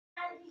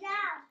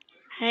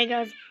Hey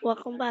guys,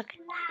 welcome back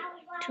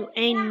to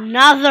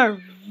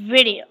another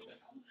video.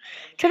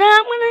 Today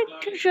I'm going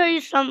to show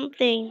you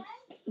something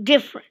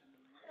different.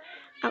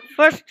 At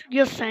first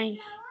you're saying,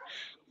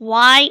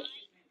 why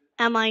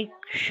am I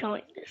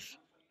showing this?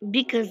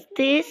 Because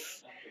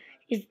this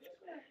is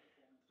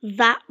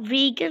that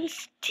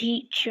vegan's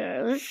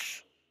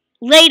teacher's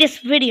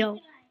latest video.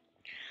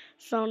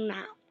 So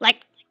now,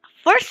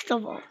 first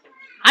of all,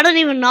 I don't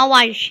even know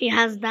why she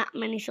has that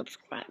many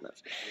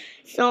subscribers.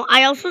 So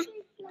I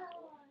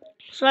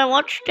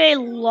watched a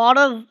lot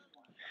of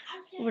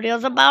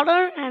videos about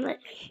her,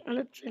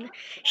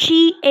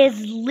 she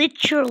is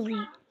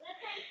literally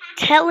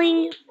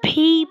telling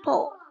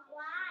people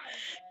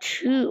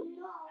to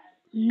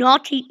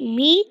not eat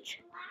meat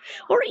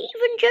or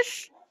even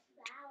just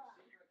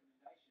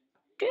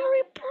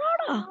dairy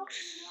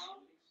products,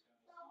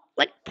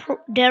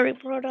 dairy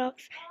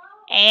products,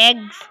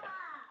 eggs,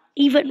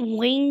 even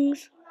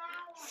wings,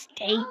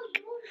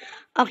 steak.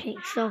 Okay,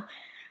 so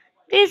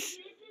this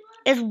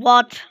is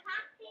what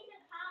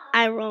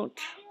I wrote.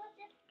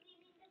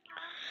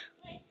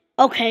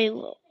 Okay,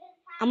 look,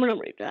 I'm gonna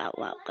read it out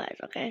loud, guys.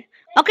 Okay,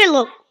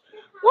 look.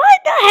 Why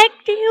the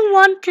heck do you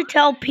want to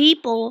tell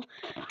people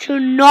to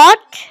not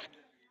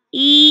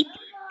eat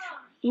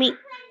meat?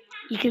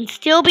 You can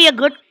still be a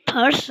good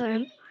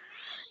person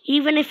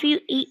even if you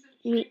eat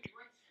meat.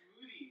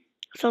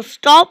 So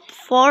stop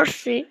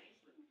forcing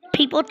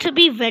people to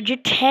be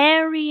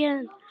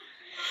vegetarian.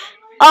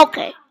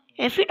 Okay,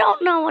 if you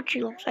don't know what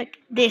she looks like,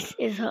 this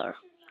is her.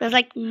 There's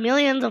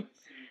millions of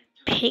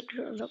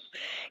pictures of.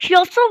 She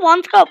also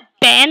once got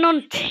banned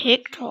on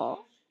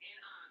TikTok.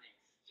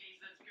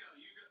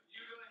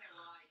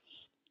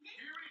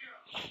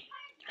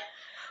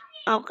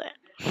 Okay,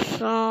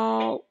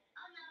 so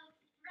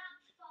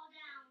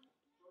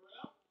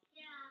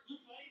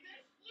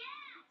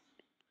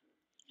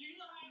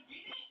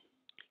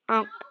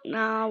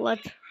now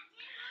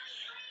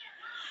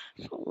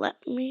let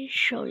me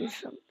show you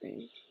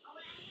something.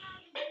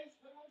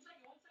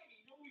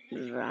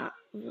 That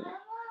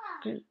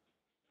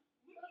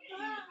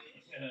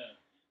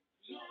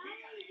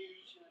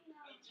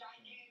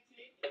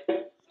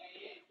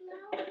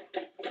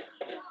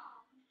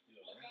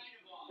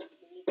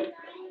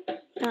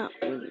not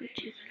really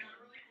too.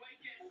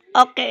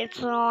 Okay,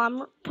 so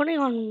I'm putting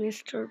on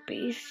Mr.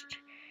 Beast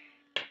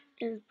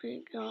is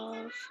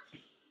because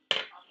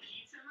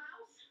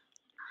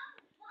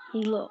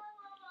look.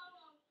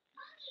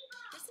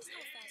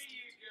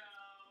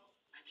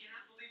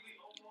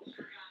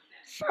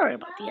 Sorry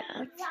about the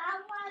ads.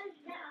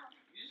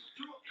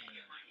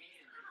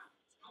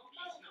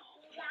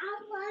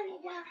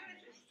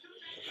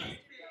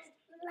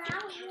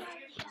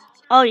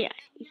 Oh yeah.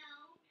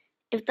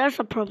 If there's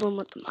a problem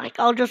with the mic,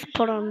 I'll just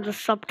put on the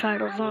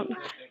subtitles on,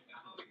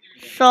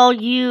 so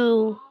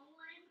you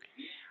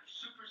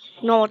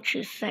know what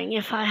she's saying.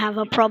 If I have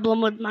a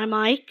problem with my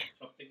mic.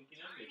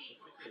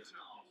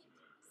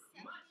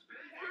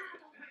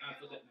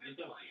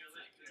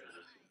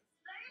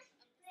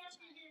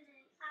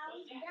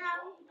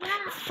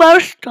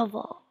 First of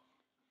all,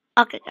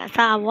 okay guys,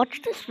 I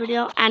watched this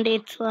video and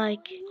it's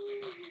like,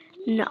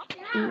 no,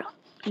 no,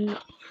 no,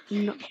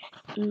 no,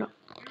 no,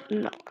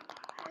 no.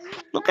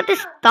 Look at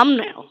this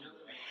thumbnail.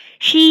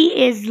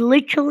 She is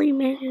literally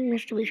making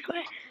Mr. Beast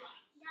cry.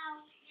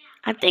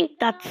 I think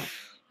that's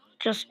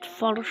just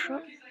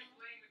Photoshop.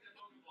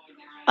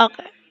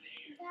 Okay.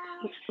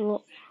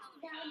 Look.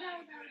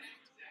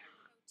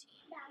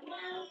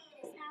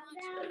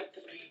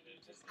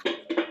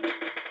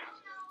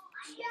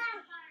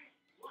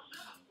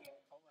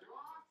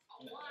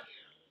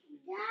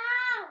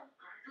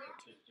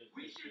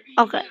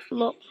 Okay,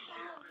 look.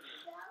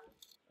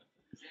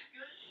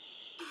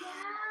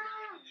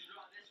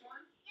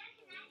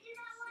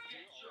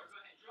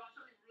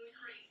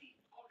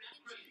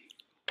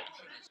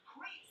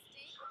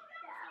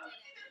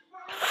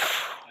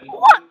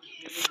 What?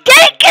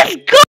 Steak is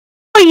good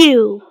for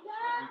you!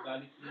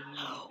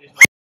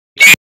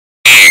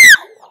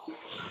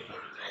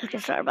 Okay,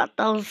 sorry about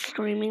those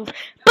screamings.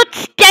 But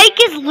steak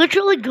is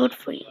literally good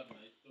for you.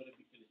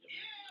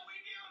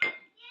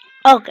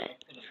 Okay.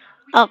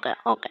 Okay.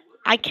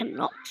 I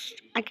cannot.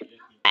 I can.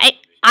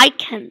 I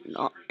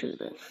cannot do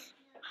this.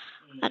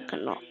 I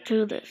cannot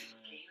do this.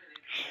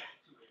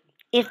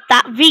 If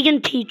that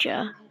vegan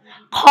teacher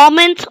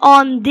comments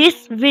on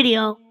this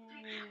video,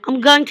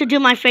 I'm going to do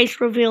my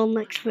face reveal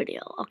next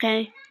video.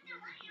 Okay.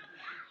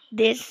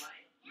 This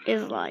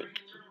is no.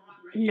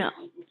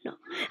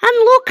 And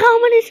look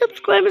how many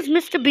subscribers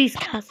Mr.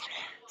 Beast has.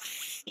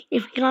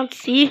 If you can't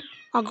see,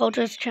 I'll go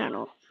to his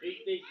channel.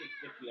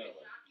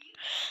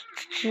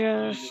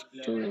 Just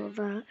do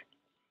that.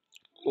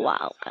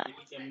 Wow, guys.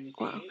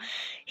 Wow.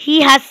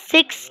 He has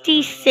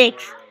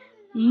 66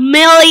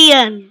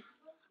 million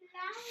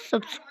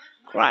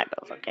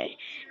subscribers, okay?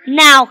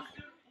 Now,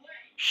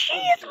 she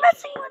is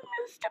messing with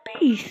Mr.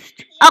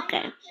 Beast.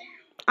 Okay.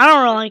 I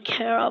don't really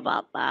care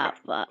about that,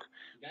 but,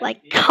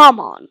 come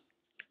on.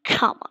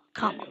 Come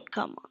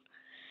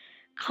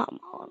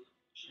on.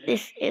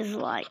 This is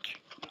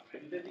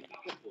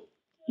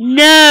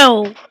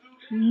No.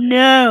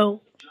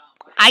 No.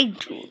 I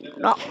do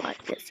not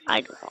like this.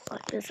 I do not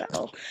like this at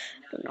all. I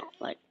do not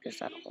like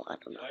this at all. I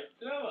do not.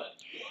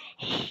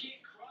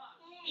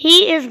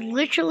 He is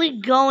literally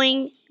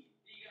going.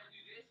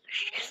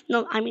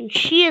 No, I mean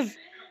she is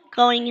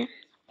going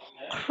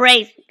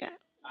crazy.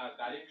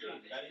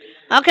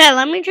 Okay,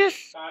 let me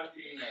just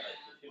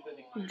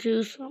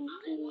do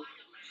something.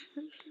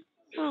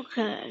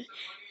 Okay,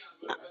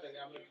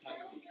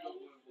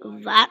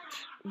 that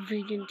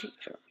vegan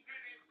teacher.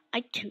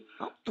 I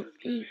cannot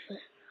believe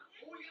it,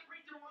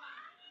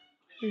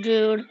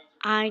 dude.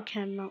 I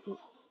cannot.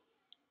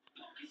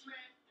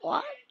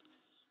 What?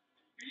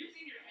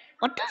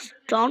 What does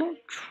Donald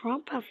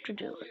Trump have to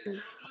do with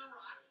it?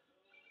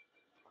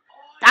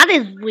 That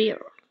is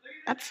weird.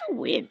 That's so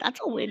weird. That's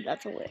so weird.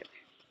 That's so weird.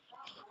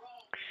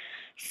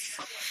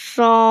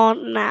 So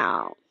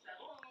now,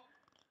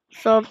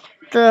 so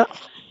the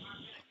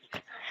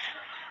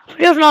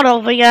video's not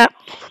over yet.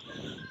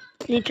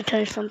 Need to tell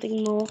you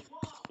something more.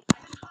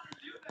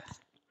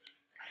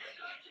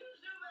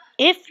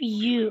 If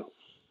you,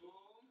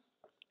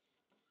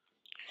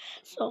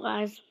 so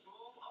guys,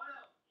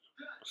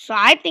 so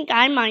I think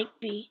I might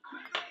be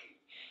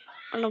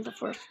one of the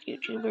first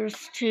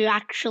YouTubers to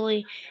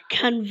actually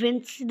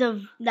convince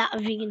that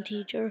vegan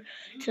teacher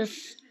to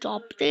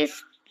stop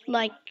this.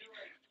 Like,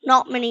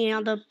 not many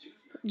other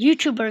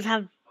YouTubers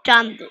have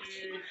done this.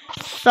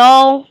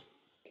 So,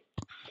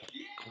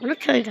 I'm gonna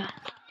tell you guys.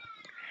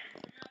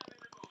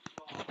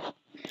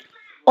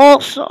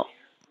 Also,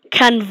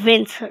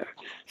 convince her.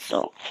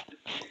 So,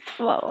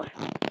 well,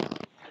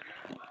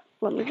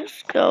 let me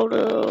just go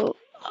to.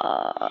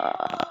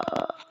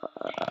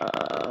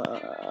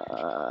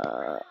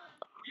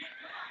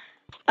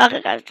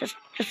 Okay, guys, just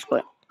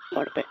wait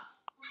a bit.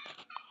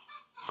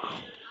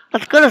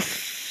 Let's go to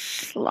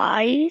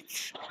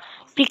slides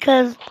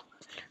because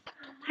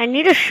I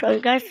need to show you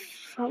guys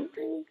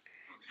something,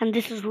 and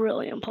this is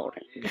really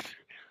important.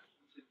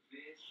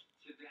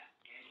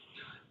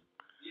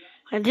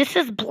 And this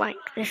is blank.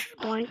 This is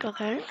blank.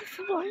 Okay, this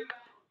is blank.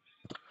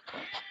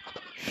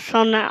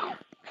 So now,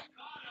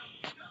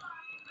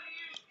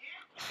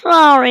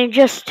 sorry,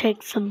 just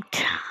take some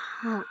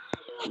time.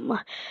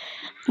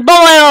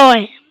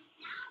 Boy,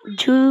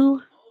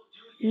 do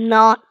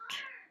not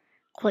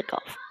click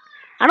off.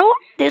 I don't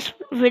want this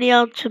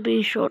video to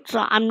be short,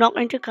 so I'm not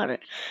going to cut it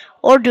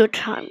or do a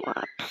time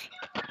lapse.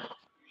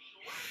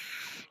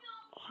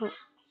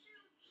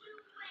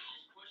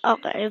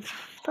 Okay,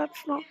 if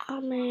that's not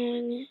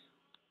coming.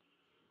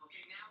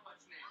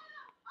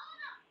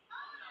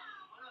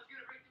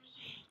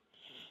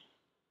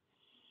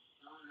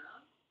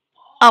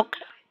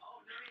 Okay,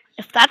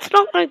 if that's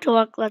not going to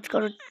work, let's go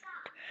to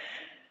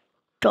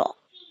dog.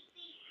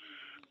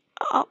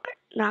 Okay,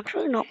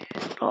 actually, no,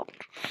 dog.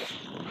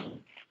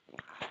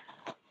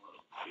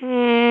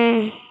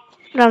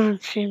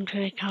 Doesn't seem to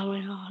be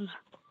coming on.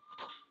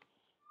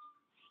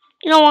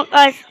 You know what,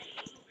 guys?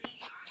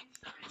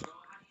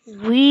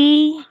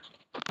 We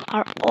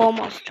are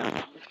almost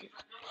done.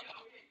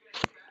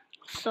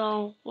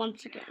 So,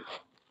 once again,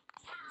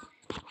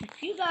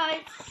 if you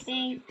guys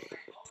think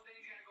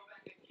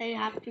they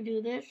have to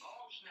do this,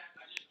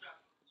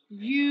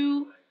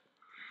 you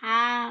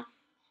have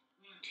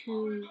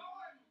to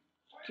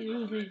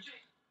do this.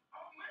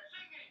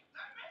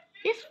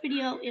 This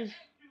video is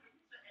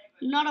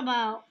not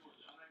about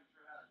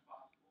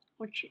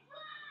what you,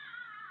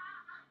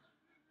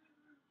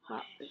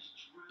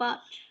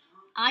 but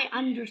I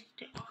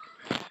understand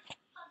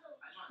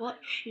what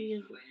she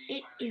is.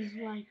 It is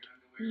like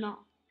no.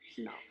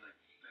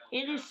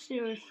 It is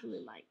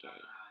seriously like a.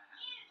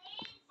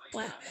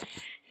 Well,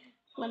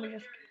 let me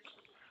just.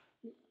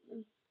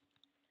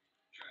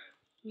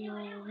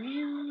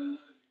 No.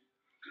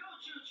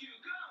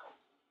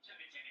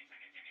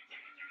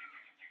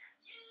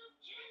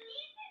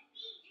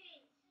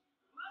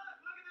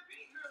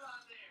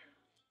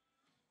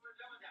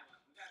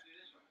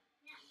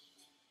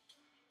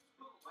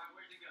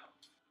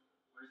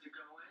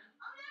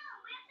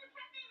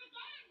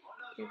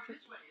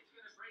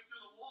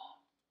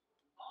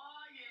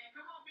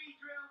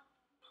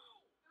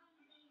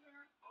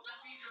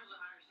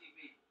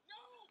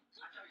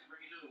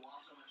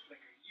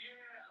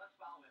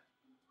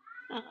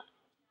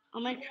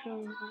 I'll make sure.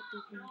 No, God!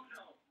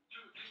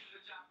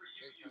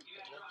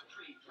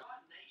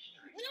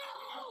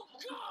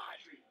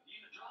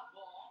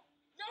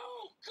 No,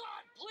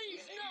 God,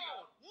 please, no!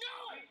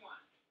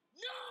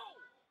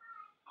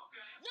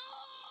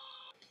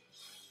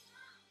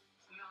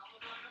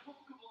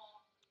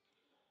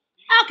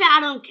 Okay, I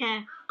don't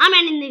care. I'm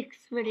ending this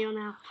video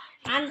now.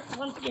 And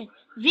once again,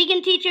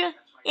 vegan teacher,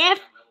 if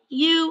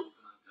you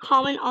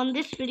comment on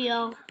this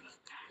video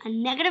a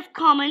negative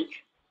comment,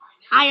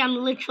 I am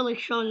literally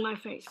showing my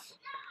face.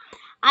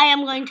 I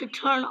am going to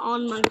turn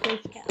on my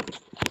face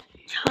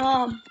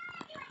cam.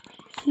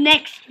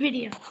 Next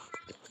video.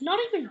 Not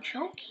even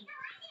joking.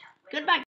 Goodbye.